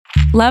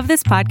Love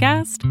this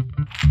podcast?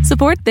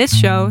 Support this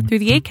show through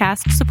the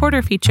Acast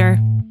supporter feature.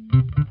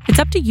 It's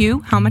up to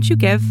you how much you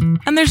give,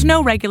 and there's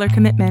no regular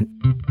commitment.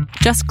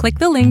 Just click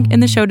the link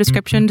in the show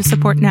description to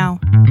support now.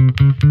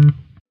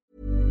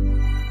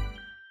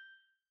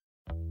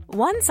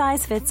 One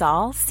size fits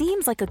all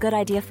seems like a good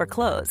idea for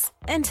clothes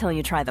until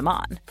you try them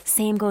on.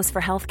 Same goes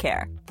for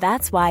healthcare.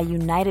 That's why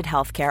United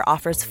Healthcare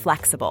offers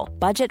flexible,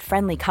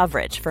 budget-friendly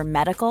coverage for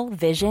medical,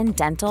 vision,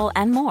 dental,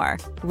 and more.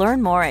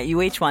 Learn more at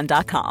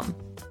uh1.com.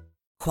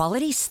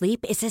 Quality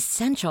sleep is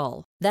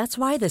essential. That's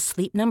why the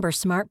Sleep Number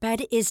Smart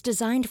Bed is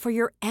designed for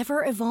your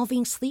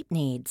ever-evolving sleep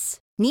needs.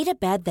 Need a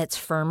bed that's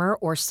firmer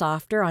or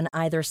softer on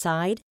either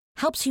side?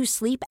 Helps you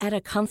sleep at a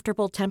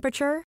comfortable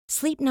temperature?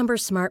 Sleep Number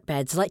Smart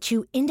Beds let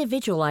you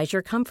individualize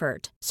your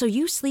comfort, so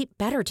you sleep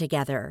better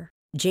together.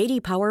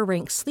 J.D. Power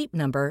ranks Sleep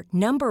Number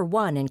number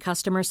 1 in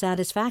customer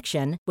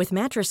satisfaction with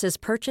mattresses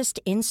purchased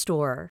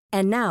in-store.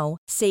 And now,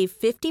 save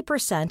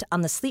 50%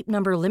 on the Sleep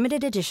Number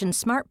Limited Edition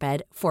Smart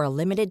Bed for a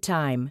limited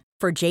time.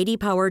 For J.D.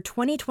 Power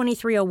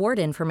 2023 award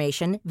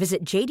information,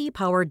 visit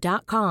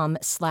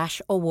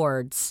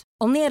jdpower.com/awards.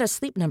 Only at a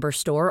Sleep Number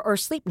store or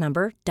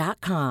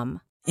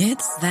sleepnumber.com.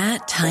 It's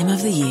that time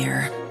of the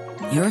year.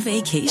 Your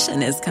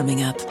vacation is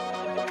coming up.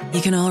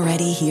 You can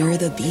already hear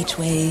the beach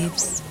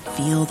waves,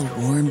 feel the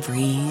warm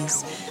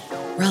breeze,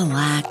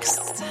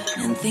 relax,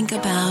 and think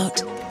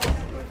about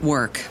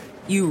work.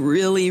 You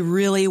really,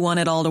 really want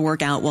it all to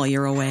work out while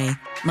you're away.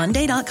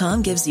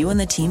 Monday.com gives you and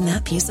the team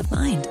that peace of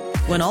mind.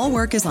 When all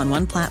work is on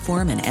one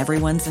platform and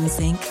everyone's in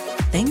sync,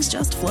 things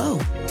just flow.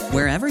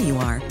 Wherever you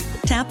are,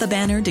 tap the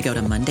banner to go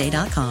to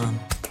Monday.com.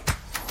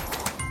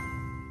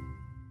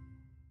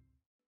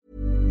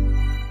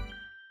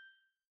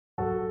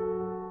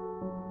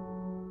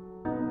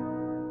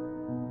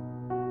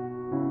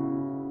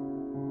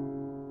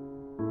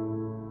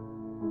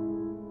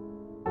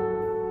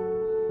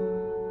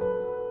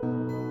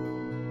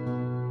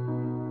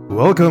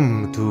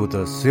 Welcome to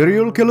the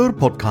Serial Killer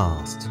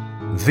Podcast,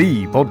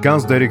 the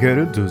podcast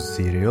dedicated to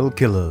serial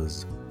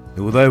killers,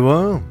 who they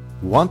were,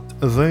 what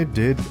they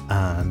did,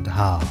 and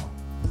how.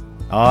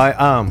 I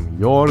am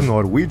your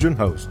Norwegian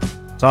host,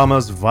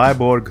 Thomas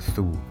Viborg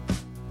Thu,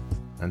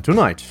 and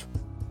tonight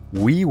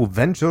we will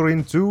venture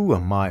into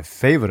my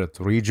favorite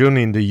region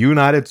in the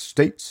United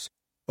States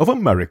of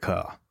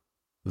America,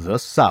 the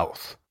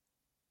South.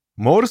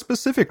 More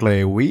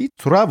specifically, we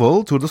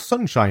travel to the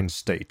Sunshine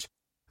State,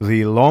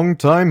 the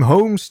longtime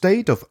home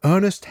state of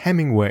Ernest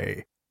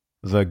Hemingway,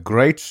 the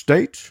great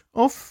state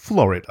of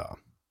Florida.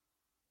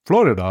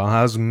 Florida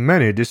has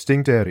many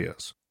distinct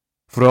areas,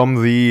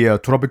 from the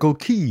tropical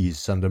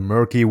Keys and the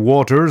murky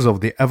waters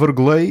of the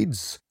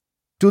Everglades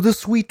to the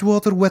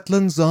sweetwater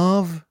wetlands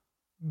of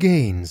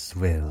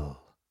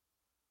Gainesville.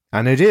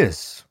 And it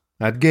is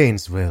at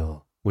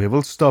Gainesville we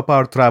will stop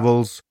our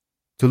travels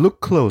to look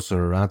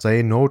closer at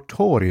a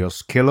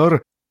notorious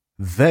killer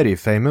very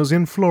famous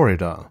in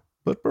Florida,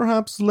 but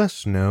perhaps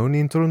less known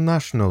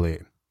internationally.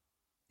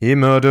 He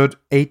murdered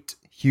 8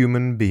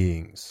 human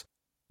beings,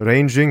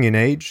 ranging in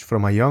age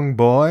from a young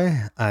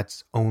boy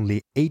at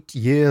only 8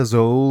 years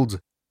old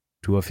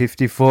to a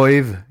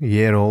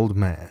 55-year-old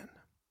man.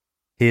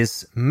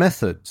 His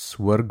methods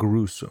were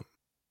gruesome,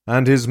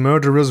 and his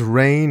murderous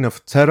reign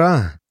of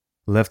terror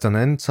left an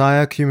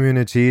entire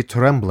community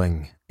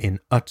trembling in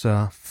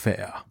utter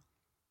fear.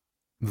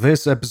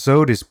 This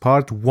episode is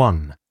part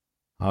 1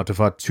 out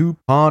of a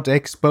 2-part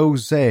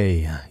expose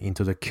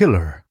into the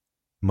killer,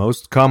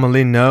 most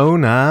commonly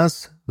known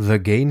as the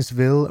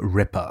Gainesville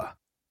Ripper.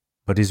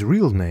 But his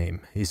real name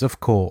is, of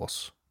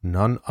course,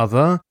 none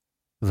other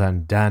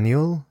than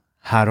Daniel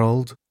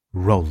Harold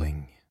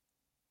Rowling.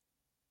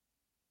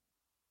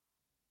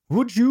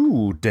 Would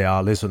you,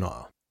 dear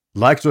listener,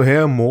 like to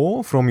hear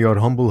more from your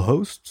humble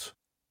hosts,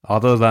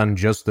 other than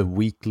just the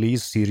weekly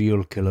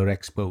serial killer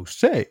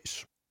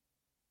exposés?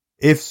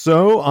 If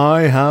so,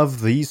 I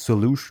have the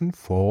solution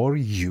for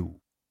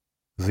you.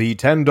 The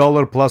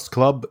 $10 Plus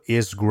Club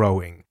is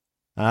growing,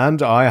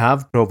 and I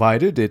have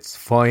provided its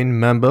fine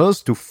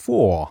members to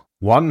 4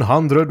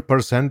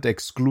 100%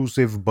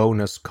 exclusive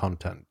bonus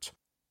content.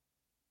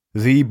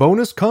 The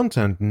bonus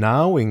content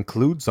now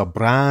includes a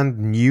brand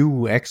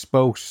new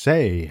expose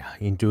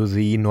into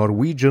the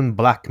Norwegian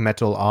black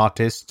metal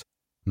artist,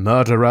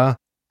 murderer,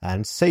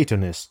 and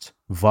Satanist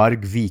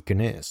Varg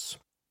Vikernes.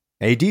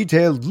 A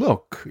detailed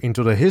look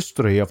into the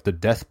history of the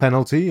death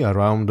penalty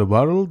around the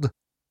world,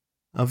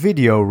 a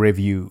video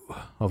review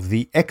of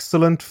the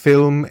excellent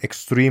film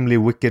Extremely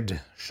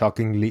Wicked,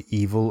 Shockingly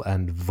Evil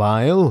and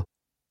Vile,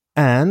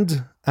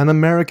 and an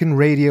American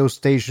radio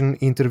station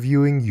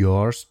interviewing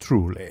yours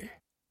truly.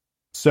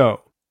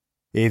 So,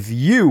 if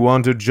you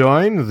want to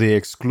join the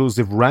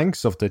exclusive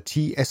ranks of the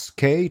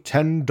TSK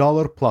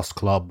 $10 Plus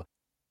Club,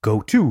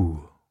 go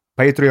to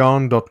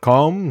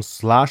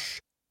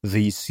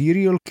patreon.com/The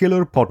Serial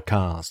Killer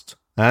Podcast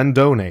and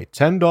donate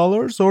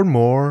 $10 or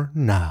more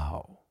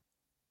now.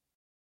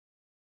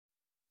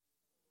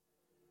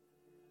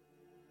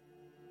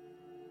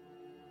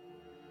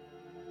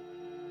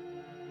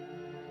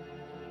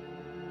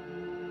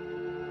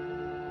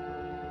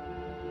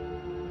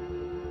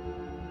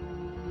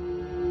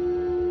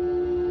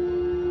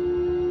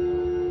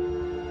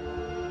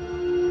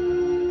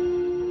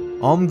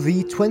 On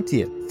the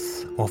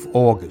 20th of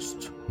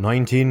August,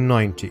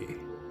 1990,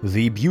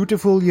 the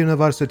beautiful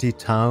university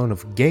town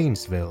of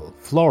Gainesville,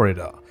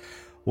 Florida,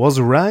 was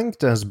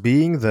ranked as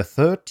being the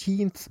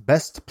 13th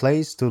best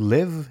place to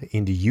live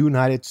in the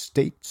United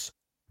States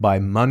by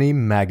Money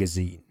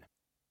magazine.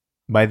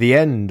 By the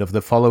end of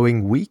the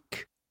following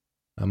week,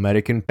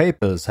 American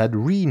papers had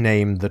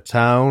renamed the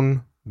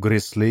town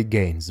Grizzly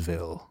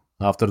Gainesville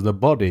after the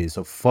bodies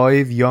of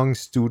 5 young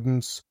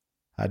students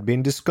had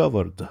been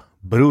discovered,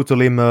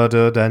 brutally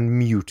murdered and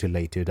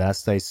mutilated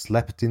as they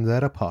slept in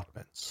their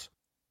apartments.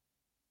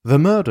 The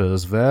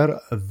murders were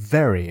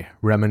very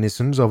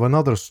reminiscent of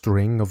another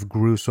string of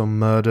gruesome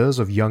murders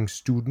of young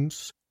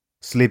students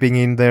sleeping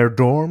in their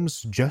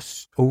dorms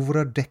just over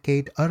a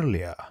decade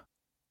earlier.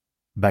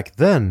 Back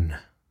then,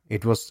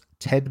 it was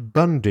Ted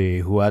Bundy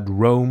who had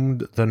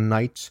roamed the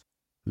night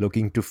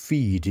looking to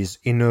feed his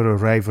inner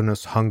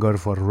ravenous hunger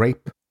for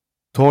rape,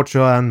 torture,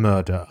 and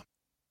murder.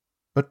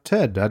 But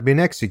Ted had been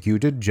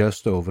executed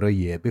just over a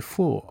year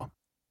before.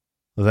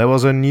 There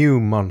was a new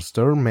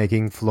monster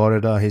making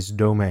Florida his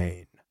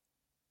domain,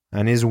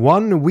 and his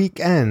one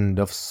weekend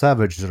of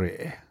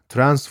savagery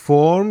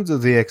transformed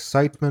the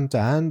excitement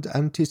and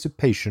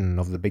anticipation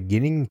of the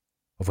beginning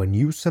of a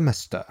new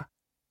semester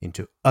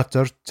into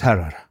utter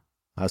terror,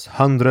 as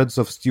hundreds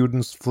of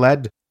students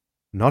fled,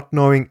 not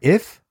knowing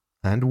if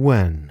and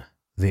when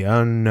the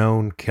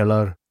unknown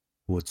killer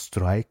would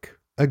strike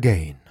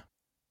again.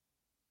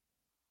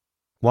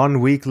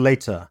 1 week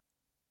later,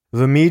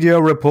 the media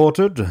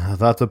reported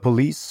that the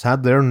police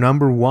had their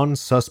number 1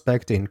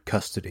 suspect in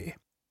custody,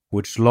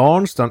 which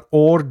launched an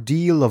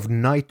ordeal of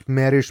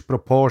nightmarish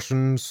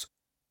proportions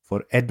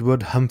for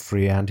Edward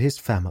Humphrey and his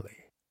family.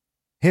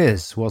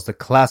 His was the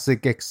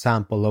classic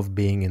example of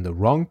being in the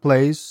wrong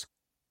place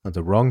at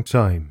the wrong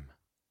time.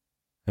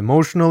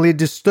 Emotionally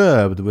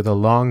disturbed with a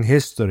long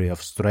history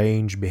of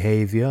strange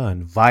behavior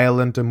and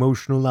violent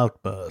emotional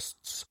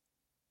outbursts,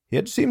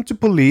 it seemed to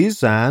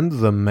police and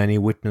the many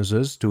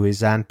witnesses to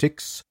his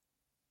antics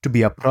to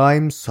be a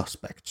prime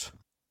suspect.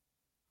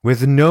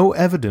 With no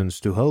evidence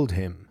to hold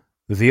him,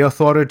 the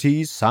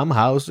authorities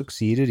somehow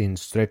succeeded in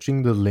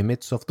stretching the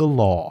limits of the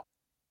law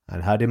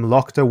and had him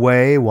locked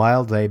away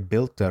while they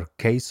built their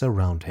case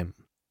around him.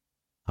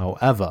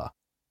 However,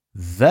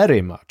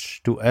 very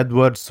much to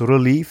Edward's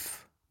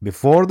relief,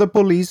 before the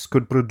police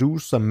could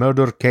produce a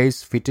murder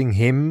case fitting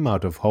him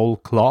out of whole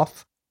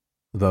cloth,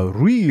 the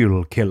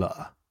real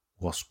killer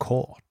was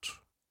caught.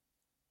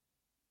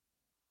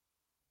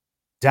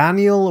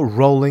 Daniel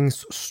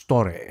Rowling's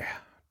story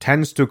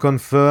tends to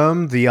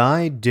confirm the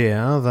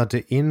idea that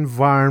the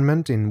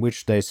environment in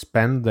which they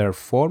spend their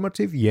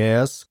formative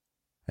years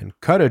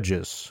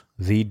encourages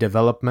the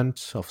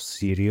development of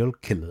serial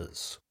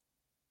killers.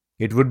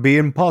 It would be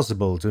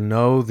impossible to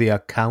know the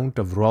account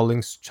of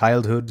Rowling's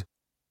childhood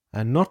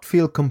and not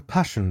feel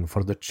compassion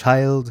for the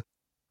child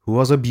who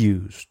was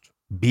abused,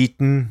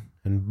 beaten,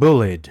 and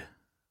bullied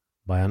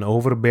by an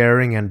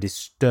overbearing and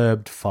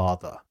disturbed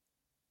father.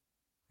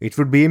 It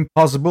would be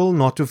impossible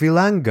not to feel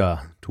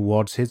anger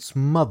towards his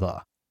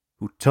mother,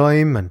 who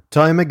time and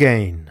time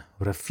again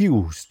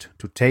refused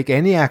to take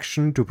any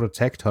action to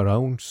protect her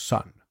own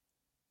son.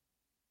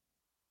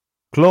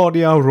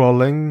 Claudia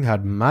Rowling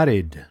had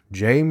married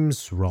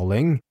James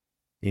Rowling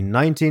in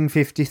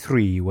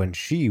 1953 when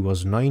she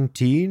was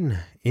 19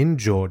 in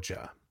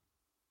Georgia.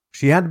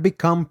 She had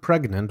become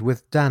pregnant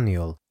with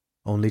Daniel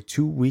only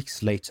 2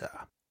 weeks later,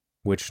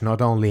 which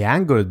not only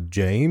angered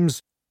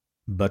James,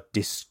 but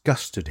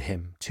disgusted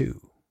him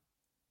too.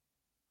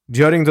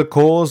 During the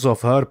course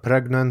of her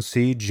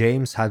pregnancy,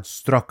 James had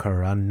struck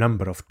her a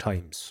number of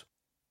times.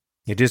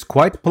 It is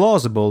quite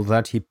plausible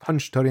that he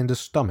punched her in the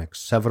stomach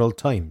several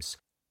times,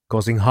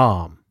 causing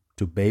harm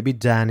to baby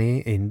Danny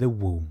in the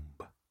womb.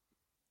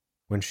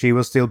 When she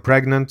was still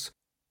pregnant,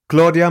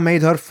 Claudia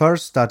made her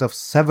first out of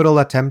several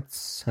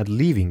attempts at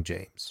leaving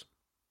James.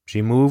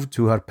 She moved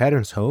to her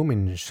parents' home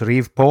in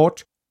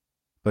Shreveport,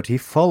 but he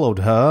followed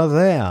her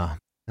there,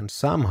 and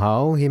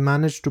somehow he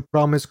managed to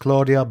promise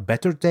Claudia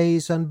better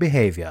days and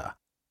behavior,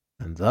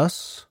 and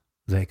thus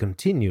they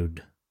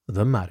continued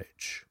the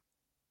marriage.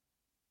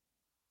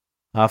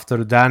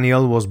 After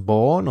Daniel was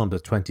born on the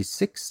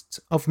 26th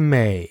of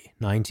May,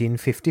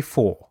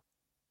 1954,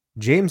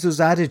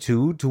 James's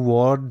attitude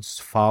towards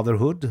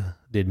fatherhood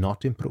did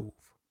not improve.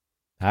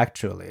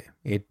 Actually,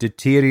 it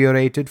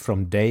deteriorated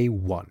from day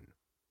one.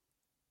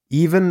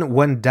 Even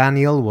when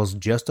Daniel was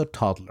just a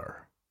toddler,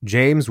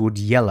 James would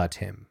yell at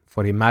him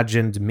for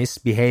imagined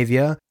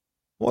misbehavior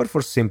or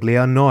for simply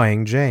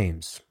annoying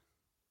James.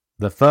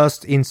 The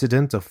first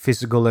incident of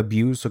physical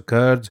abuse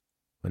occurred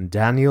when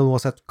Daniel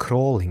was at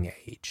crawling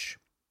age.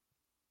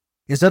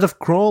 Instead of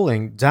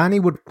crawling,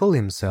 Danny would pull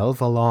himself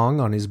along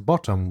on his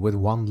bottom with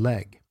one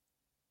leg.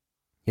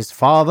 His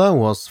father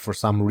was, for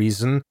some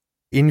reason,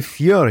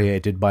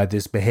 infuriated by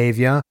this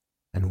behavior,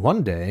 and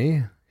one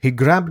day he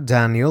grabbed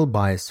Daniel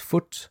by his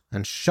foot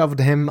and shoved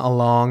him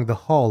along the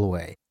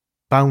hallway,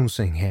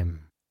 bouncing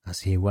him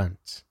as he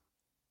went.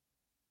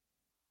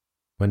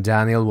 When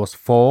Daniel was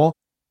 4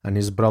 and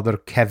his brother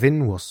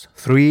Kevin was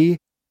 3,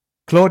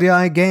 Claudia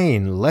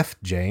again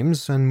left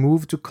James and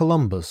moved to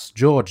Columbus,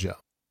 Georgia.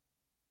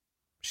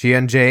 She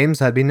and James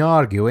had been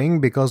arguing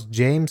because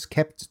James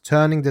kept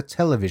turning the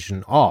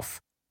television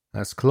off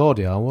as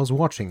Claudia was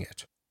watching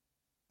it.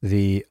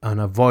 The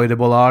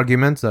unavoidable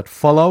argument that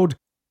followed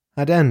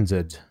had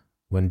ended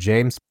when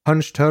James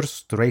punched her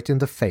straight in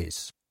the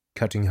face,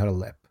 cutting her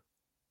lip.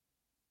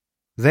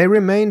 They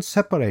remained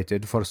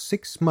separated for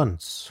 6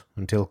 months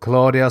until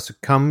Claudia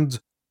succumbed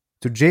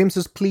to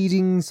James's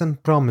pleadings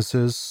and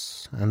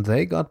promises, and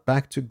they got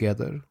back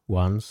together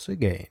once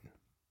again.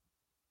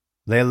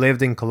 They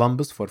lived in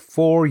Columbus for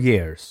 4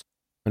 years,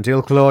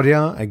 until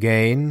Claudia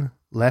again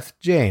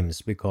left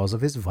James because of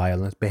his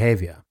violent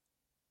behavior.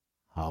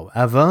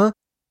 However,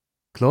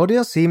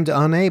 Claudia seemed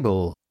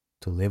unable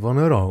to live on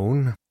her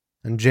own,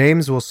 and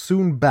James was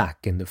soon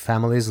back in the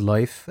family's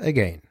life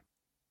again,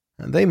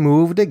 and they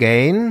moved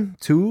again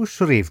to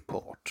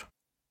Shreveport.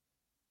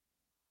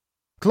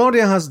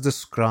 Claudia has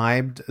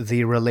described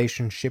the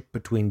relationship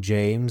between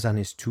James and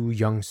his 2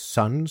 young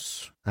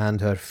sons and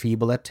her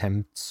feeble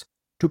attempts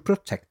to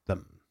protect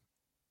them.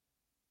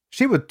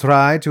 She would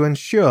try to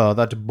ensure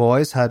that the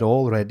boys had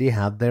already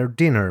had their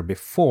dinner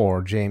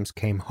before James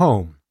came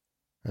home,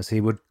 as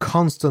he would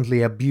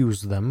constantly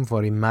abuse them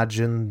for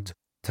imagined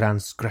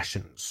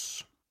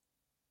transgressions.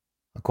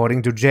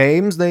 According to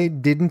James, they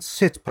didn't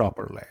sit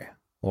properly,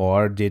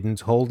 or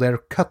didn't hold their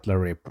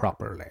cutlery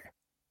properly.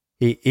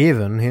 He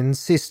even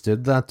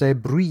insisted that they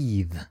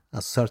breathe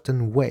a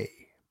certain way.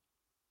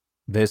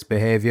 This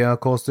behavior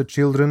caused the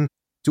children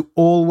to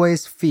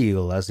always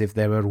feel as if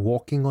they were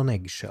walking on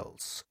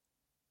eggshells,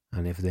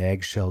 and if the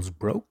eggshells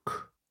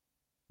broke,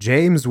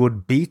 James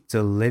would beat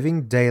the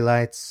living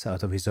daylights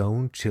out of his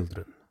own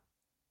children.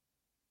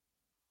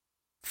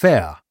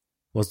 Fare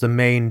was the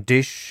main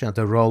dish at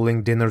the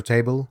rolling dinner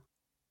table.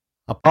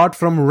 Apart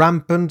from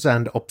rampant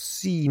and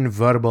obscene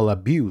verbal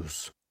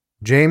abuse,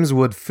 James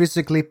would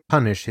physically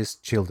punish his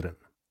children.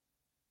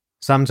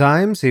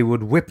 Sometimes he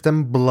would whip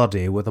them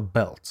bloody with a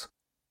belt.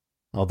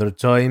 Other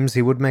times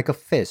he would make a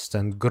fist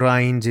and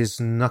grind his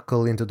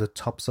knuckle into the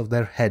tops of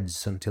their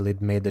heads until it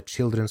made the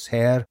children's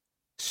hair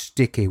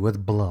sticky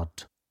with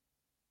blood.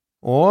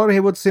 Or he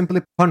would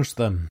simply punch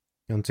them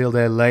until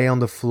they lay on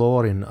the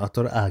floor in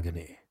utter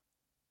agony.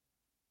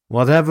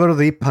 Whatever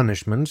the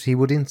punishment, he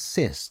would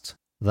insist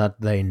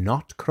that they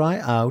not cry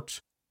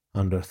out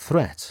under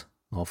threat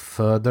of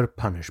further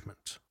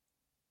punishment.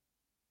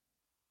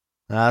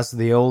 As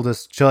the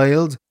oldest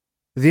child,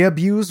 the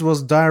abuse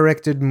was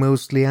directed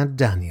mostly at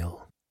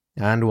Daniel,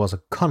 and was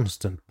a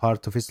constant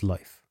part of his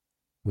life,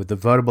 with the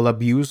verbal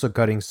abuse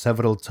occurring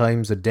several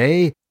times a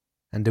day,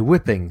 and the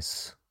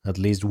whippings at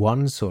least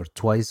once or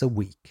twice a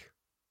week.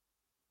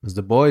 As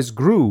the boys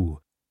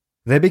grew,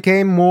 they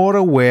became more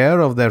aware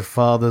of their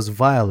father's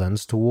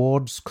violence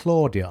towards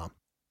Claudia,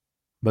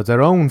 but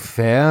their own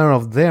fear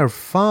of their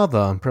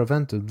father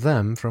prevented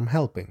them from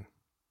helping.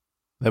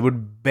 They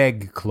would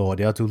beg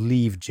Claudia to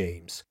leave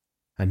James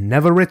and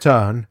never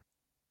return,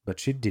 but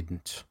she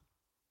didn't.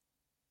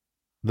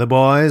 The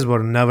boys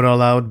were never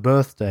allowed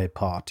birthday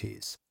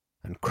parties,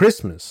 and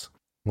Christmas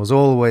was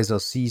always a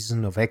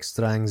season of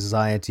extra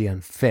anxiety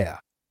and fear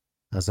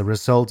as a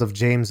result of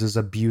James's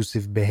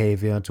abusive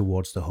behavior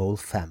towards the whole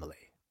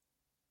family.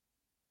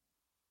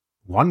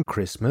 One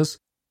Christmas,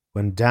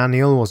 when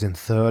Daniel was in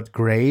 3rd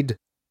grade,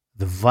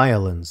 the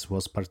violence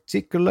was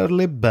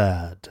particularly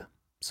bad,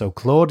 so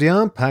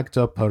Claudia packed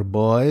up her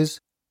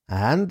boys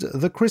and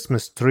the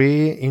Christmas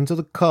tree into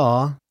the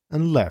car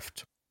and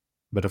left.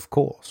 But of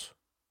course,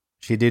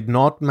 she did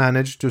not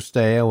manage to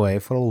stay away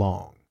for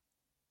long.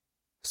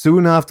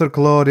 Soon after,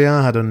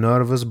 Claudia had a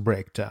nervous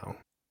breakdown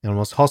and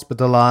was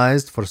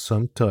hospitalized for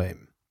some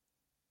time.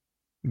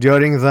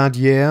 During that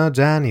year,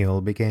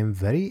 Daniel became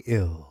very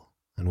ill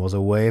and was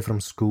away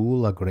from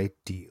school a great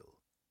deal.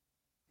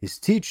 His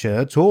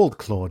teacher told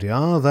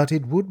Claudia that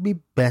it would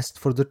be best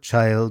for the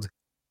child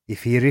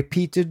if he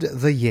repeated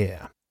the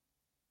year.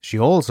 She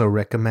also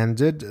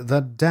recommended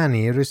that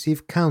Danny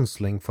receive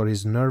counseling for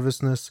his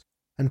nervousness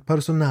and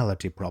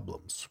personality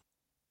problems.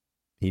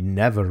 He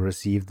never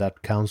received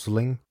that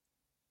counseling.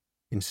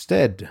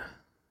 Instead,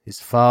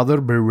 his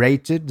father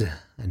berated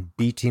and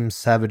beat him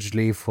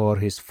savagely for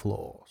his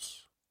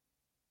flaws.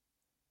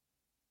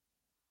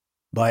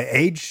 By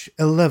age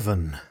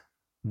 11,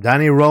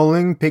 Danny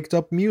Rowling picked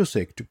up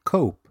music to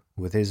cope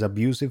with his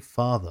abusive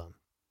father.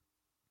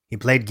 He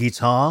played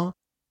guitar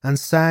and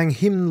sang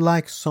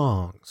hymn-like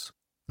songs.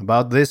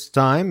 About this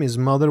time, his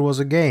mother was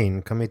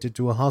again committed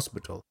to a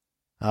hospital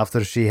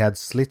after she had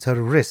slit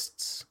her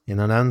wrists in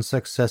an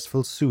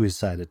unsuccessful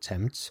suicide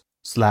attempt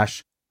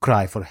 /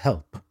 cry for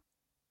help.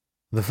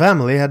 The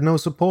family had no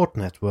support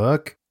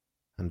network,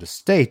 and the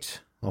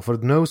state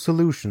offered no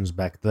solutions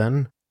back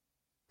then,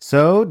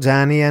 so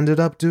Danny ended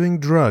up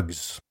doing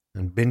drugs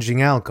and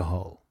binging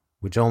alcohol,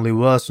 which only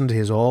worsened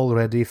his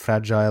already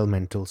fragile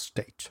mental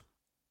state.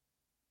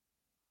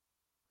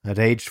 At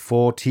age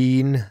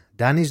 14,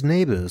 Danny's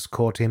neighbors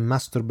caught him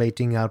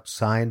masturbating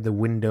outside the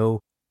window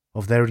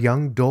of their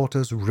young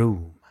daughter's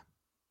room.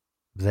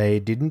 They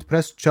didn't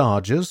press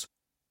charges,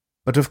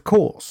 But of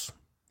course,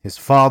 his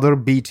father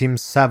beat him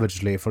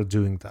savagely for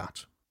doing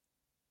that.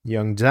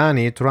 Young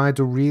Danny tried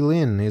to reel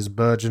in his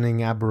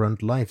burgeoning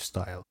aberrant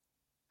lifestyle,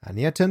 and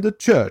he attended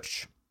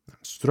church and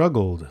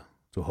struggled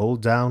to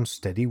hold down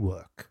steady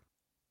work.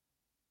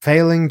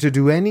 Failing to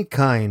do any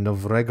kind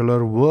of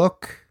regular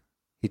work,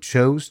 he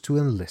chose to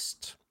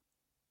enlist.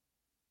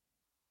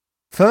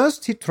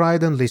 First, he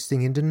tried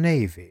enlisting in the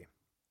Navy,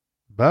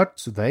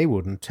 but they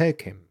wouldn't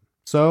take him,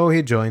 so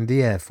he joined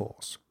the Air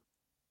Force.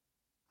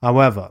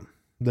 However,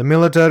 the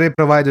military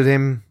provided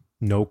him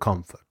no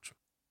comfort.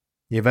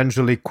 He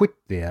eventually quit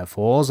the Air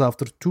Force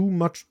after too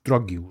much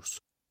drug use,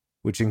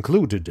 which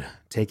included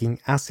taking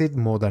acid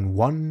more than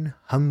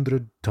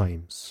 100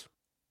 times.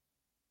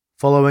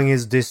 Following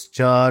his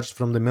discharge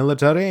from the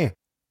military,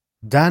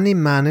 Danny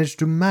managed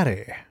to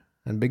marry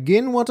and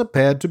begin what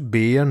appeared to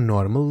be a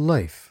normal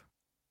life.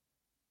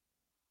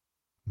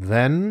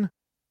 Then,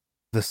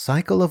 the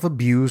cycle of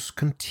abuse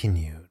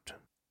continued.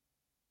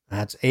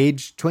 At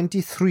age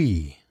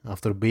 23,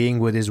 after being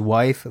with his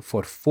wife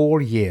for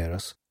 4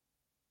 years,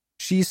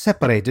 she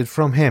separated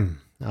from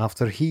him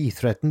after he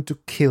threatened to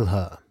kill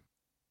her.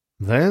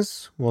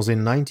 This was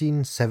in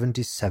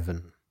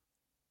 1977.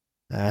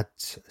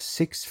 At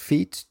 6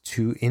 feet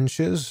 2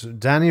 inches,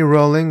 Danny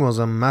Rolling was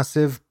a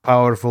massive,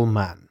 powerful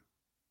man.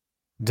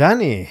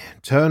 Danny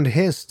turned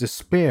his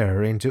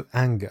despair into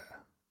anger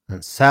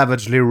and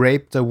savagely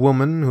raped a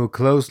woman who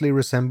closely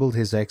resembled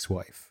his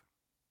ex-wife.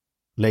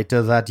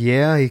 Later that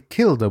year, he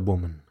killed a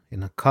woman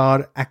in a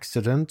car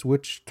accident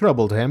which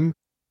troubled him,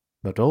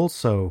 but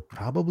also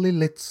probably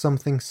lit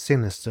something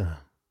sinister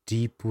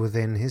deep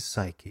within his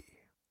psyche.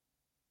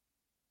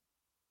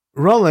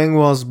 Rolling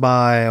was,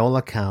 by all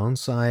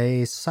accounts,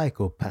 a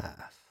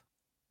psychopath,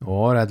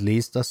 or at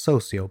least a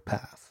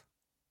sociopath.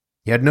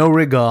 He had no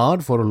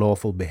regard for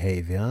lawful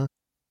behavior,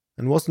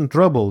 and wasn't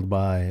troubled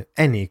by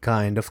any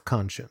kind of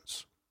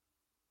conscience.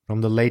 From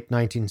the late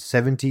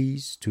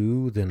 1970s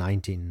to the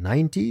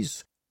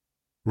 1990s,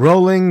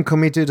 Rolling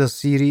committed a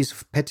series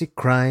of petty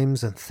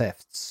crimes and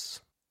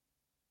thefts.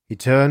 He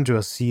turned to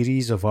a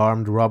series of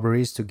armed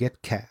robberies to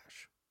get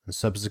cash, and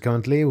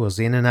subsequently was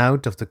in and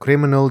out of the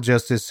criminal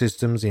justice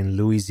systems in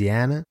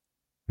Louisiana,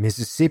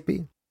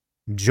 Mississippi,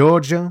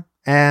 Georgia,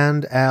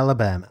 and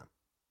Alabama.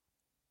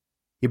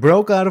 He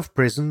broke out of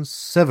prison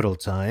several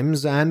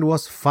times and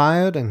was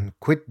fired and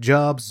quit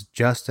jobs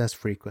just as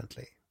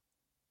frequently.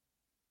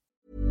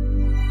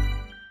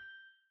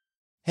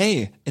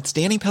 Hey, it's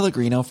Danny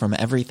Pellegrino from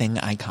Everything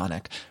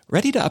Iconic.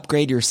 Ready to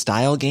upgrade your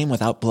style game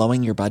without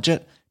blowing your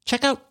budget?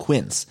 Check out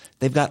Quince.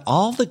 They've got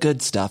all the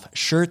good stuff,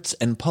 shirts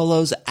and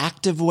polos,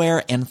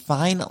 activewear, and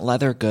fine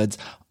leather goods,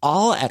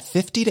 all at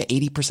 50 to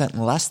 80%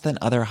 less than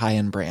other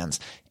high-end brands.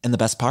 And the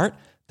best part?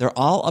 They're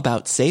all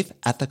about safe,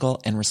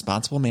 ethical, and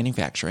responsible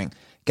manufacturing.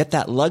 Get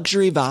that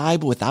luxury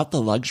vibe without the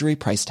luxury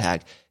price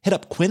tag. Hit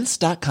up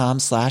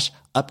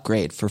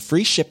quince.com/upgrade for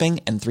free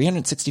shipping and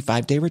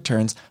 365-day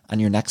returns on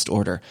your next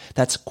order.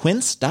 That's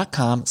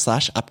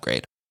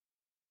quince.com/upgrade.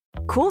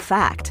 Cool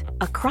fact,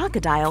 a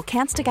crocodile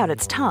can't stick out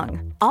its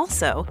tongue.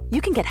 Also,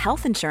 you can get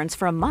health insurance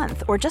for a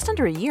month or just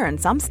under a year in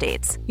some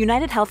states.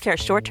 United Healthcare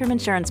short-term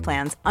insurance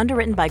plans,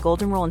 underwritten by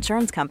Golden Rule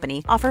Insurance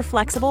Company, offer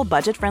flexible,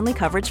 budget-friendly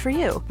coverage for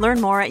you. Learn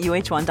more at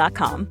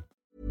uh1.com.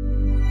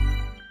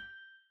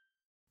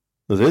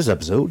 This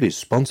episode is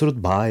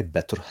sponsored by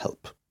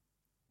BetterHelp.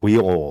 We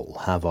all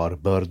have our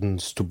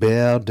burdens to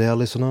bear, dear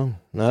listener,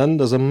 and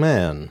as a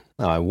man,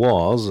 I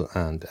was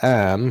and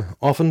am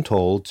often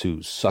told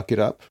to suck it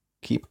up,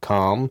 keep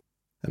calm,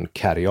 and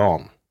carry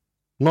on.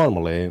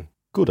 Normally,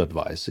 good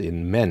advice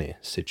in many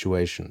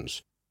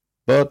situations.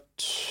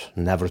 But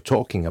never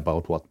talking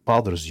about what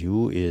bothers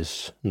you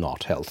is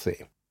not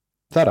healthy.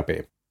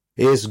 Therapy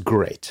is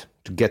great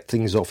to get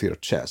things off your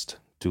chest,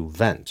 to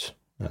vent,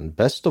 and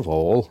best of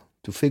all,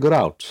 to figure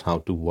out how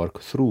to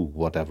work through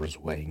whatever's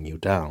weighing you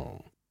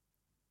down.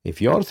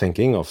 If you're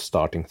thinking of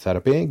starting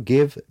therapy,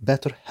 give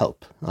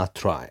BetterHelp a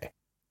try.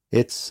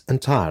 It's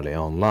entirely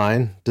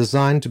online,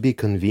 designed to be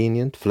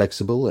convenient,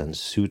 flexible, and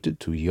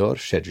suited to your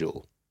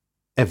schedule.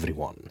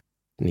 Everyone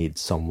needs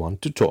someone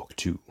to talk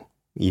to,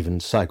 even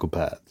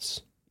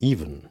psychopaths,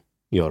 even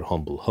your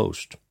humble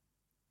host.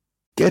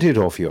 Get it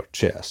off your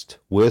chest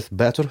with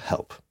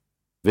BetterHelp.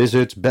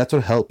 Visit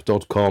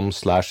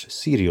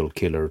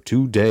betterhelp.com/serialkiller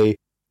today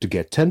to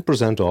get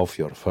 10% off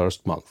your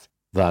first month.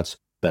 That's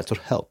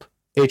BetterHelp,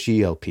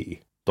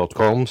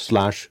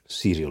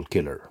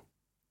 HELP.com/serialkiller.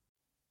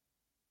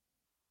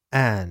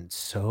 And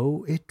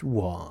so it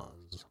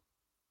was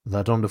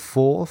that on the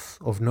 4th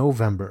of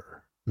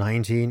November,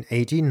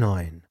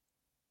 1989,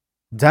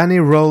 Danny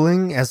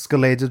Rolling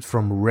escalated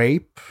from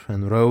rape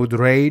and road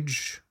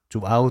rage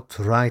to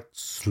outright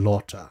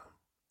slaughter.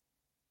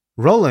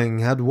 Rolling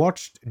had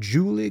watched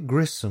Julie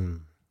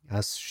Grissom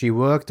as she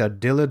worked at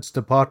Dillard's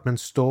department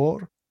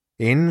store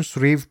in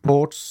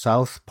Shreveport's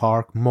South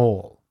Park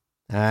Mall,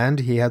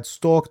 and he had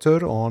stalked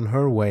her on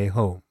her way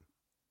home.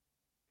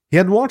 He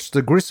had watched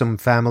the Grissom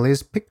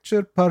family's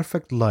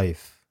picture-perfect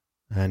life,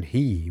 and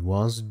he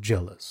was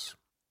jealous.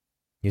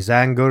 His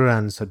anger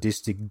and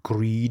sadistic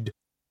greed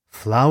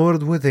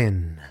flowered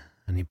within,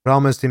 and he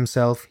promised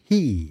himself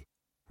he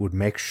would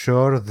make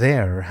sure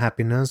their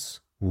happiness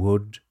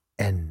would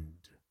end.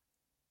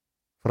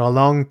 For a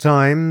long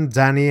time,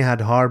 Danny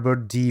had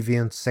harbored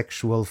deviant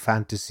sexual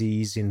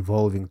fantasies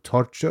involving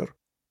torture,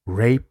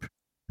 rape,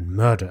 and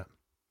murder.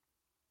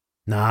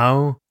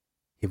 Now,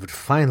 he would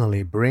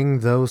finally bring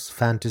those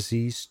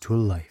fantasies to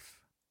life.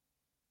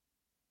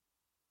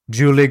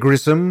 Julie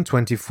Grissom,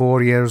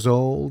 24 years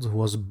old,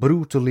 was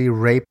brutally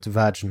raped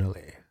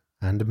vaginally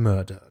and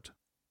murdered.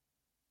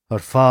 Her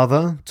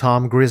father,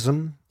 Tom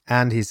Grissom,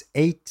 and his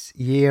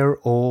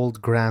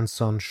 8-year-old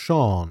grandson,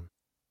 Sean,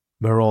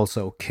 were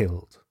also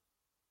killed.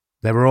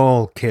 They were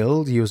all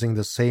killed using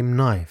the same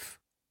knife,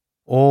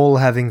 all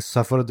having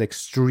suffered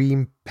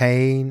extreme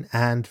pain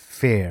and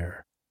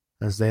fear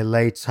as they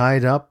lay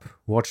tied up,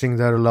 watching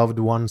their loved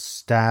ones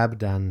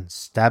stabbed and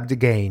stabbed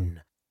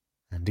again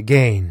and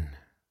again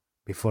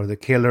before the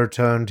killer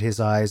turned his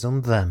eyes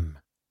on them,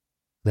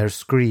 their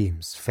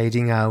screams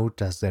fading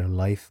out as their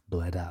life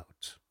bled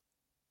out.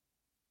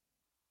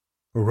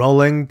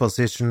 Rowling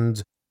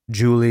positioned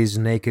Julie's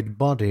naked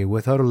body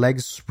with her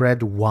legs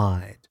spread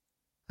wide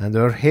and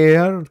her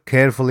hair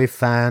carefully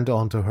fanned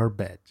onto her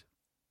bed.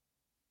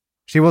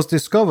 She was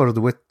discovered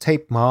with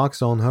tape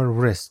marks on her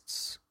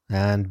wrists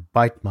and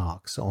bite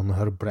marks on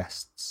her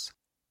breasts.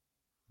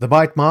 The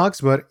bite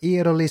marks were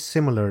eerily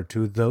similar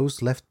to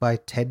those left by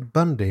Ted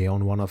Bundy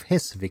on one of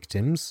his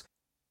victims,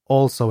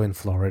 also in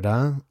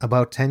Florida,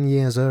 about 10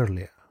 years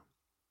earlier.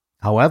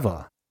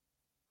 However,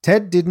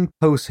 Ted didn't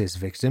pose his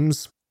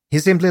victims, he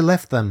simply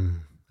left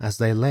them as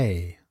they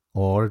lay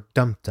or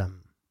dumped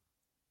them.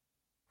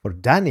 For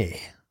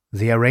Danny,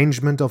 the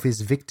arrangement of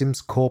his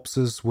victims'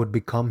 corpses would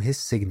become his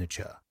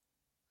signature,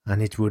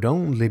 and it would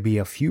only be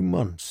a few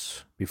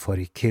months before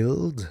he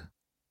killed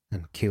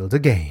and killed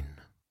again.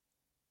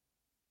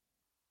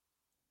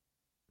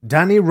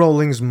 Danny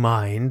Rowling's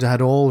mind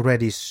had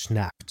already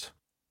snapped,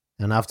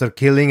 and after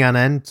killing an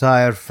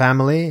entire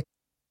family,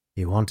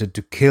 he wanted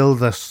to kill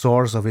the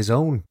source of his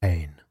own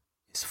pain,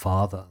 his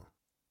father.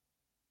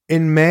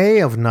 In May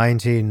of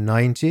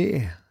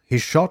 1990, he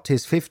shot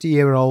his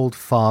 50-year-old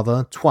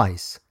father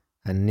twice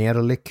and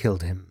nearly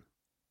killed him.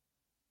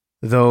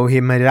 Though he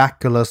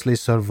miraculously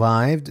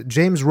survived,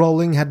 James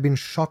Rowling had been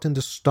shot in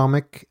the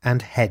stomach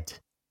and head,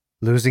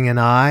 losing an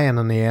eye and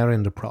an ear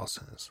in the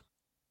process.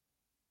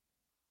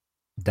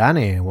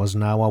 Danny was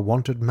now a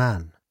wanted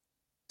man,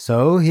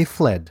 so he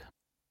fled.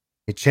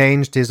 He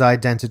changed his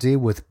identity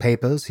with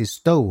papers he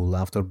stole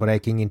after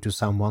breaking into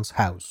someone's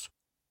house.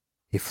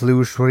 He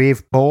flew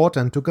Shreveport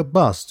and took a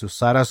bus to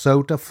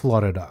Sarasota,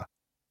 Florida,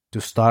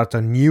 to start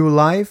a new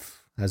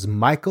life as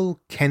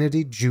Michael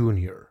Kennedy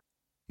Jr.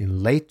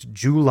 in late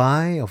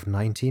July of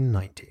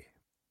 1990.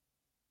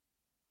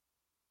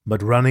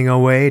 But running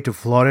away to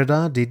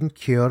Florida didn't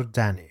cure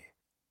Danny.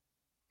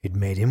 It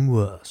made him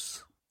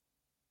worse.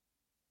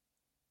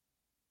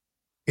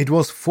 It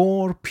was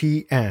 4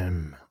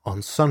 p.m.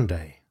 on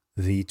Sunday,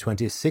 the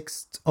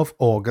 26th of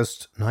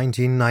August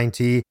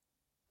 1990,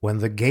 when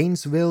the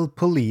Gainesville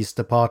Police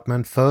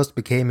Department first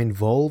became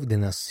involved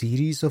in a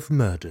series of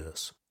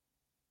murders.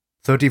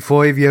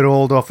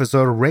 35-year-old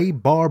Officer Ray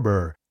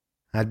Barber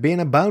had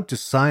been about to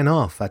sign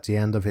off at the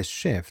end of his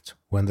shift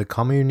when the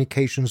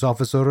communications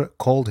officer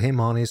called him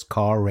on his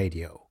car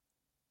radio.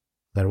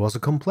 There was a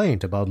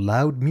complaint about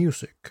loud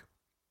music.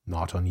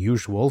 Not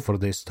unusual for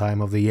this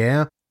time of the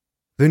year.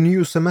 The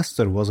new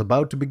semester was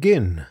about to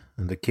begin,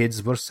 and the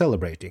kids were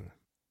celebrating,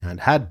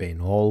 and had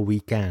been all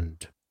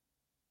weekend.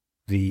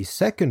 The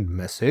second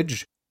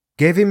message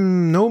gave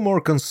him no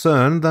more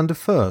concern than the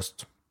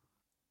first.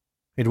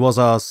 It was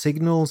a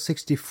Signal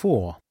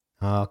 64,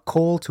 a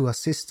call to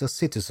assist a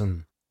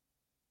citizen.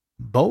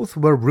 Both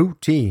were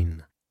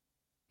routine.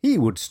 He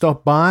would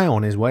stop by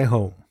on his way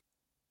home.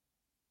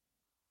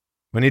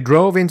 When he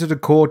drove into the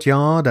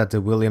courtyard at the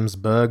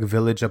Williamsburg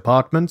Village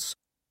Apartments,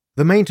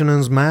 the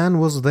maintenance man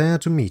was there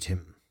to meet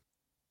him.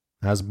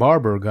 As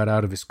Barber got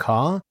out of his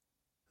car,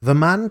 the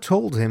man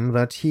told him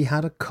that he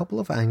had a couple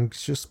of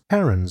anxious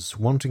parents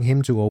wanting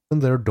him to open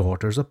their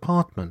daughter's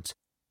apartment,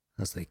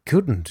 as they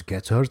couldn't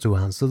get her to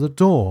answer the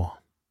door.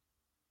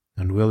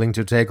 Unwilling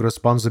to take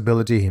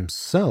responsibility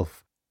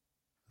himself,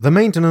 the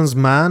maintenance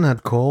man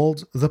had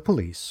called the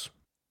police.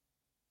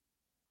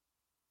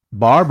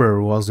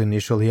 Barber was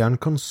initially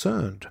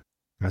unconcerned,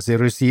 as he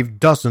received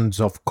dozens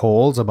of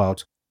calls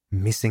about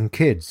missing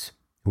kids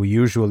who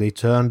usually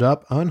turned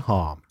up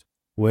unharmed,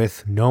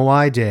 with no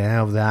idea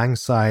of the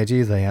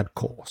anxiety they had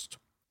caused.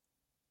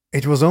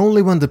 It was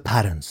only when the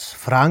parents,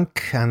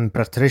 Frank and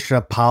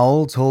Patricia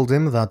Powell, told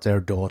him that their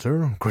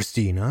daughter,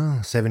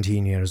 Christina,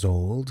 17 years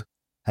old,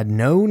 had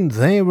known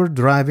they were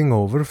driving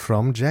over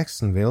from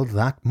Jacksonville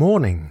that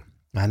morning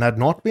and had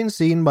not been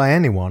seen by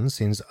anyone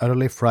since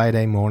early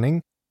Friday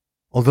morning,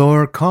 although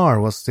her car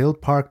was still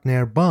parked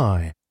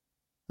nearby,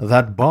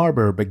 that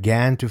Barber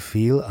began to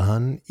feel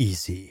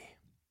uneasy.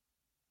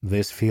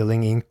 This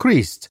feeling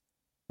increased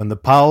when the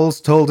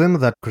Powells told him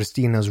that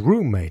Christina's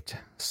roommate,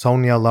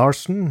 Sonia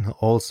Larson,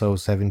 also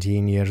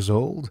 17 years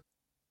old,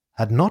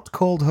 had not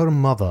called her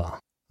mother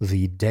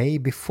the day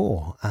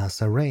before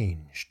as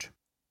arranged.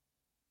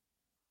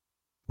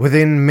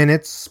 Within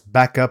minutes,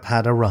 backup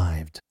had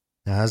arrived.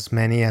 As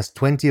many as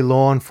 20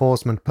 law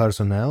enforcement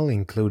personnel,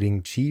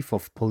 including Chief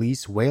of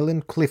Police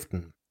Waylon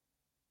Clifton.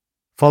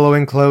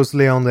 Following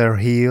closely on their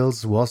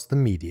heels was the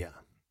media.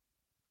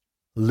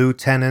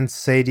 Lieutenant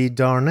Sadie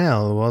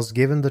Darnell was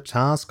given the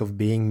task of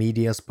being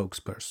media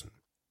spokesperson.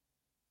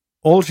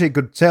 All she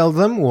could tell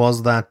them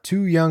was that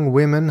 2 young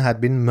women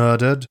had been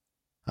murdered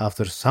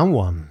after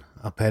someone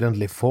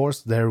apparently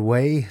forced their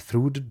way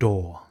through the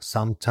door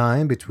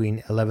sometime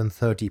between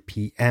 11:30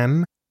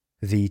 p.m.,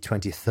 the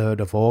 23rd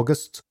of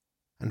August,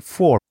 and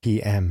 4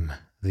 p.m.,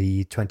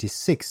 the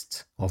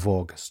 26th of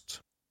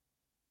August.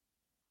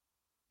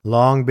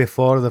 Long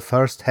before the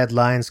first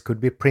headlines could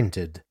be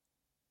printed,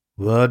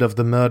 word of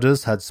the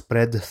murders had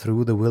spread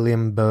through the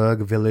Williamsburg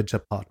Village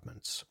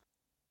apartments.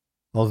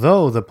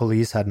 Although the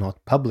police had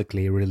not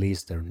publicly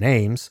released their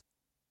names,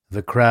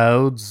 the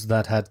crowds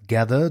that had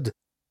gathered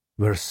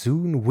were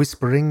soon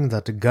whispering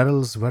that the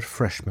girls were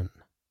freshmen,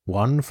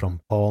 one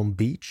from Palm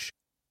Beach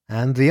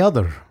and the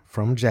other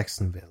from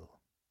Jacksonville.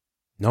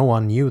 No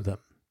one knew them.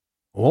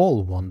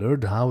 All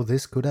wondered how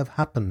this could have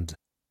happened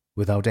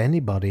without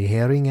anybody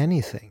hearing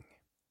anything.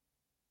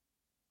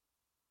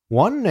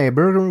 One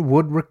neighbor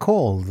would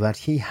recall that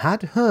he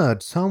had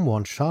heard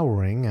someone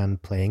showering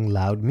and playing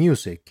loud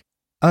music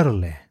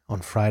early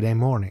on Friday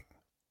morning.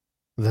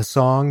 The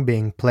song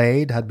being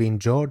played had been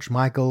George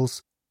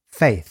Michael's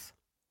Faith.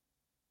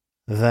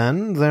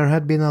 Then there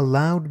had been a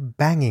loud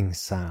banging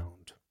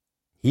sound.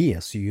 He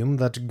assumed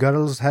that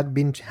girls had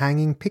been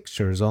hanging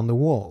pictures on the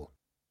wall.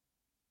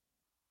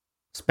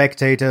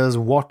 Spectators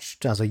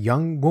watched as a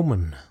young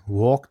woman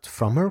walked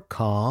from her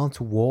car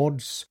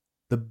towards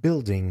the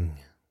building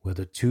where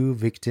the 2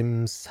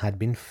 victims had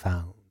been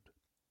found.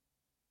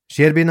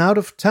 She had been out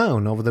of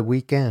town over the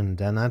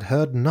weekend and had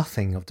heard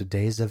nothing of the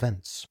day's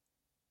events.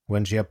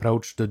 When she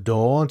approached the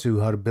door to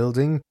her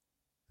building,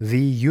 the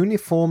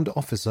uniformed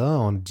officer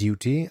on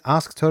duty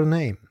asked her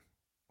name.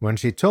 When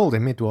she told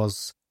him it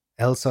was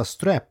Elsa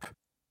Strepp,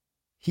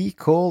 he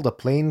called a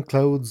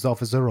plainclothes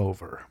officer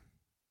over.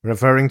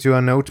 Referring to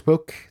a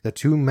notebook, the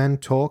 2 men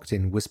talked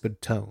in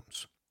whispered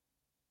tones.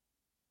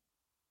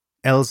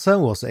 Elsa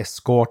was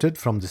escorted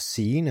from the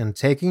scene and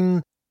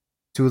taken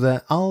to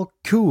the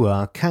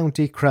Alachua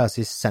County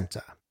Crisis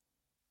Center.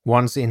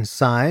 Once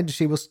inside,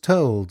 she was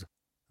told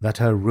that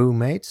her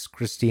roommates,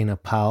 Christina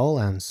Powell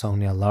and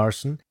Sonia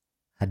Larson,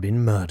 had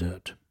been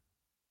murdered.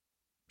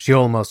 She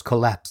almost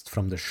collapsed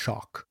from the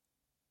shock.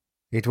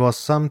 It was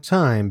some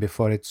time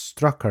before it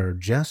struck her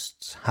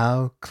just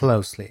how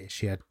closely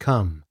she had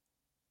come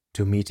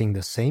to meeting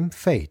the same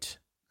fate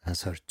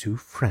as her 2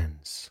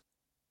 friends.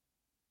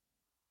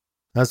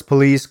 As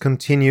police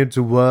continued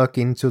to work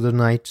into the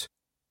night,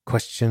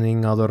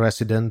 questioning other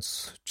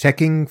residents,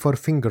 checking for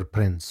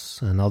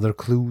fingerprints and other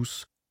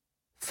clues,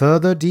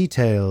 further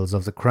details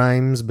of the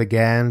crimes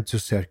began to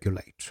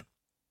circulate.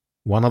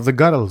 One of the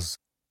girls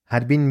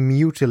had been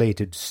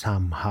mutilated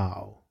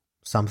somehow,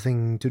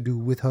 something to do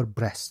with her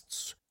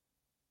breasts.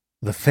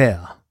 The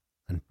fear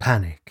and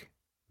panic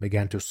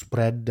began to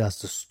spread as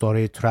the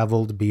story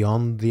traveled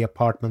beyond the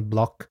apartment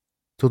block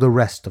to the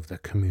rest of the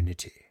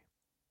community.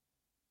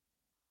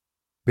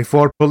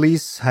 Before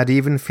police had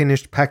even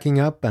finished packing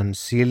up and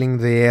sealing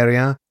the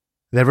area,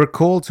 they were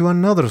called to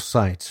another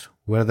site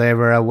where they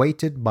were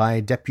awaited by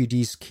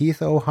deputies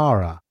Keith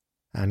O'Hara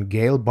and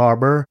Gail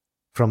Barber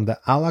from the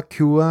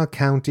Alachua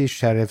County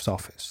Sheriff's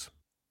Office.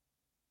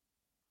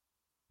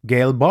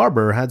 Gail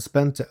Barber had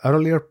spent the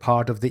earlier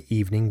part of the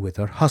evening with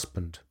her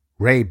husband,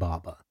 Ray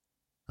Barber,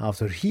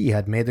 after he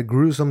had made the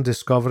gruesome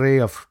discovery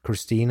of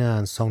Christina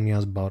and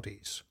Sonia's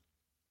bodies.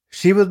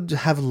 She would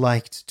have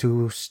liked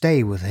to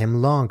stay with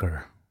him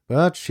longer,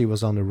 but she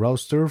was on the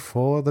roster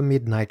for the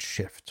midnight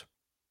shift.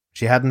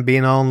 She hadn't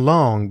been on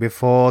long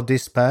before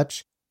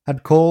dispatch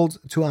had called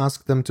to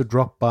ask them to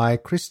drop by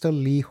Crystal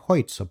Lee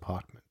Hoyt's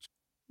apartment,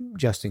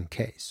 just in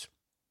case.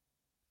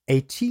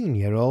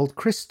 18-year-old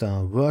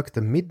Krista worked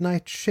the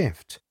midnight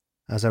shift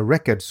as a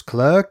records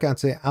clerk at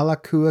the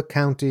Alachua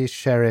County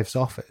Sheriff's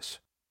Office.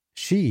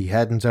 She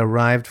hadn't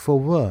arrived for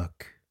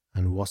work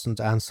and wasn't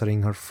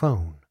answering her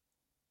phone.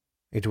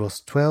 It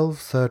was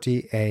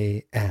 12:30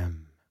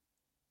 a.m.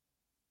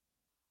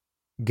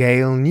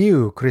 Gail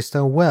knew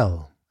Krista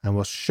well and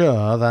was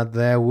sure that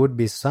there would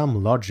be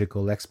some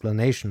logical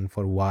explanation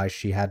for why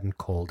she hadn't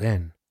called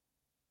in.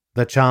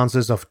 The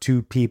chances of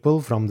 2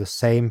 people from the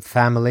same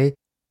family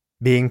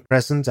being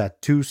present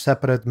at 2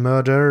 separate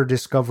murder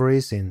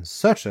discoveries in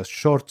such a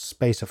short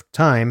space of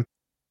time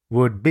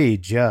would be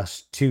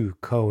just too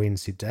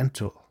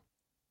coincidental.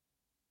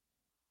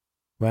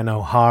 When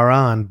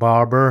O'Hara and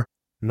Barber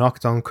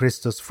knocked on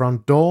Krista's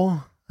front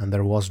door and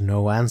there was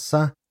no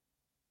answer,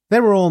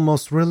 they were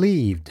almost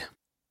relieved.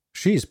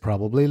 She's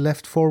probably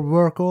left for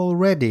work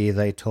already,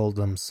 they told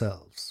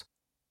themselves.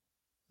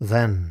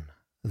 Then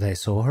they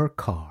saw her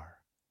car,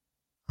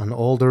 an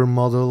older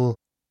model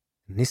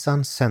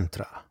Nissan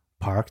Sentra,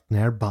 parked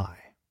nearby.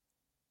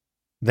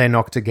 They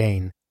knocked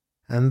again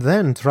and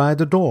then tried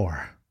the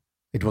door.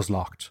 It was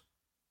locked.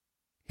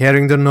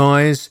 Hearing the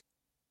noise,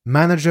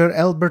 Manager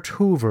Albert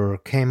Hoover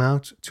came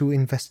out to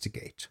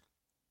investigate.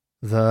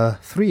 The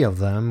three of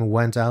them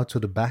went out to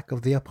the back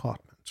of the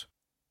apartment.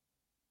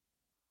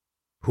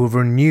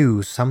 Hoover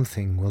knew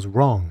something was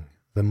wrong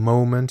the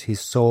moment he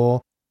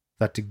saw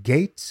that the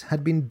gate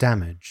had been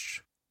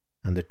damaged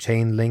and the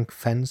chain-link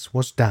fence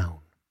was down.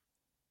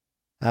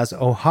 As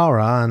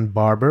O'Hara and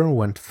Barber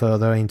went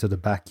further into the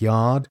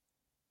backyard,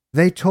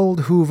 they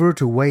told Hoover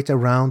to wait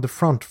around the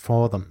front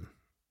for them.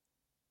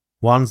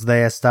 Once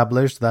they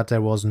established that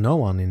there was no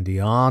one in the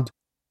yard,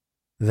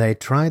 they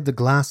tried the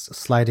glass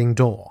sliding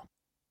door.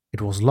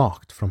 It was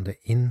locked from the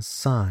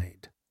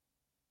inside.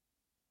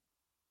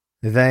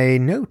 They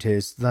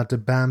noticed that the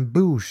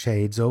bamboo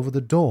shades over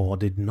the door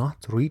did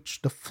not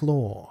reach the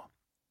floor.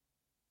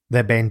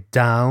 They bent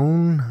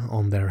down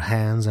on their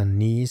hands and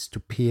knees to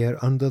peer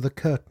under the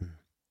curtain.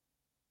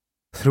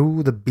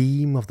 Through the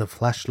beam of the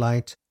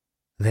flashlight,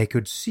 they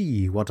could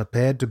see what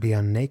appeared to be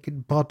a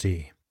naked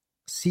body,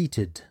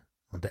 seated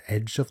on the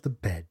edge of the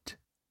bed.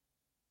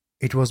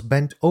 It was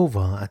bent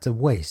over at the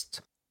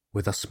waist,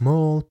 with a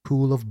small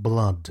pool of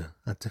blood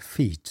at the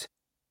feet,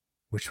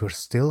 which were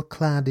still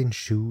clad in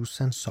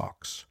shoes and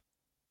socks.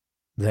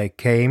 They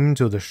came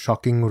to the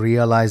shocking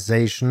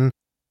realization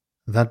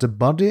that the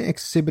body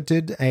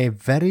exhibited a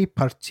very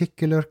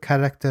particular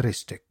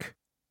characteristic.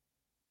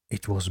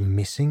 It was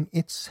missing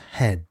its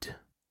head.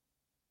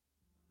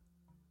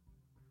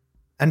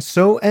 And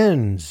so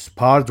ends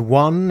part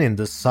 1 in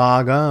the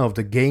saga of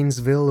the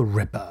Gainesville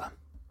Ripper.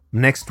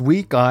 Next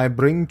week I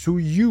bring to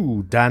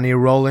you Danny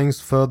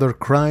Rawlings' further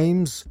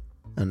crimes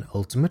and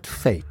ultimate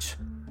fate.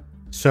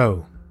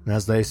 So,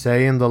 as they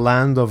say in the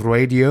land of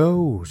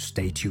radio,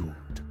 stay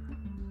tuned.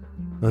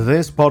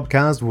 This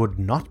podcast would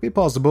not be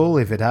possible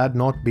if it had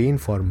not been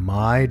for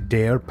my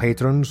dear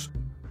patrons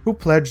who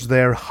pledge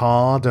their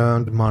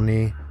hard-earned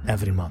money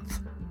every month.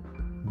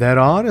 There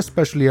are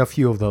especially a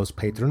few of those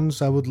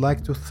patrons I would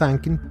like to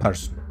thank in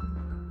person.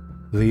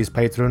 These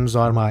patrons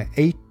are my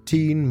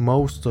 18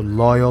 most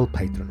loyal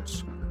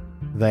patrons.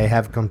 They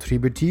have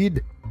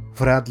contributed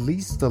for at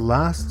least the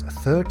last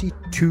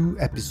 32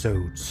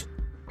 episodes,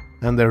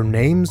 and their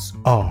names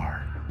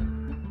are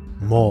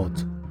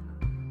Maud,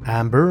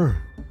 Amber,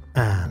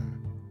 Anne,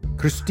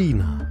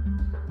 Christina,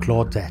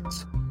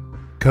 Claudette,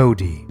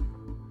 Cody,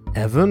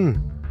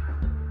 Evan,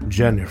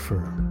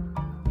 Jennifer,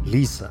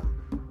 Lisa,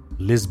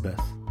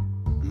 Lisbeth,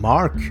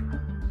 Mark,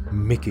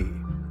 Mickey,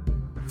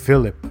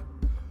 Philip,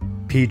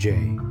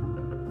 PJ,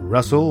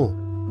 Russell,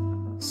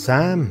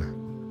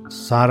 Sam,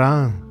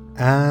 Sarah,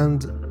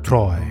 and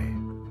Troy.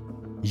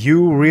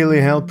 You really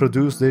help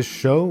produce this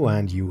show,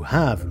 and you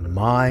have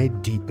my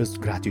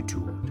deepest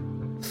gratitude.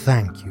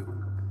 Thank you.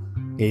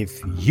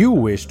 If you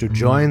wish to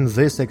join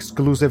this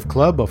exclusive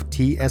club of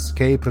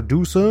TSK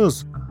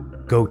producers,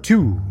 go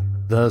to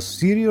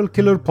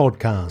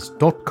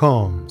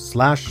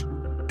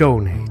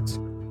theserialkillerpodcast.com/donate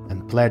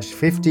and pledge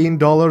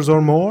 $15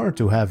 or more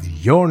to have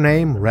your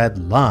name read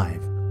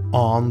live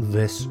on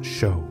this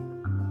show.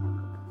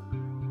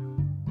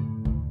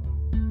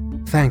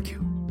 Thank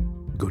you.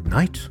 Good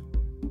night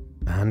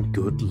and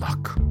good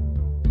luck.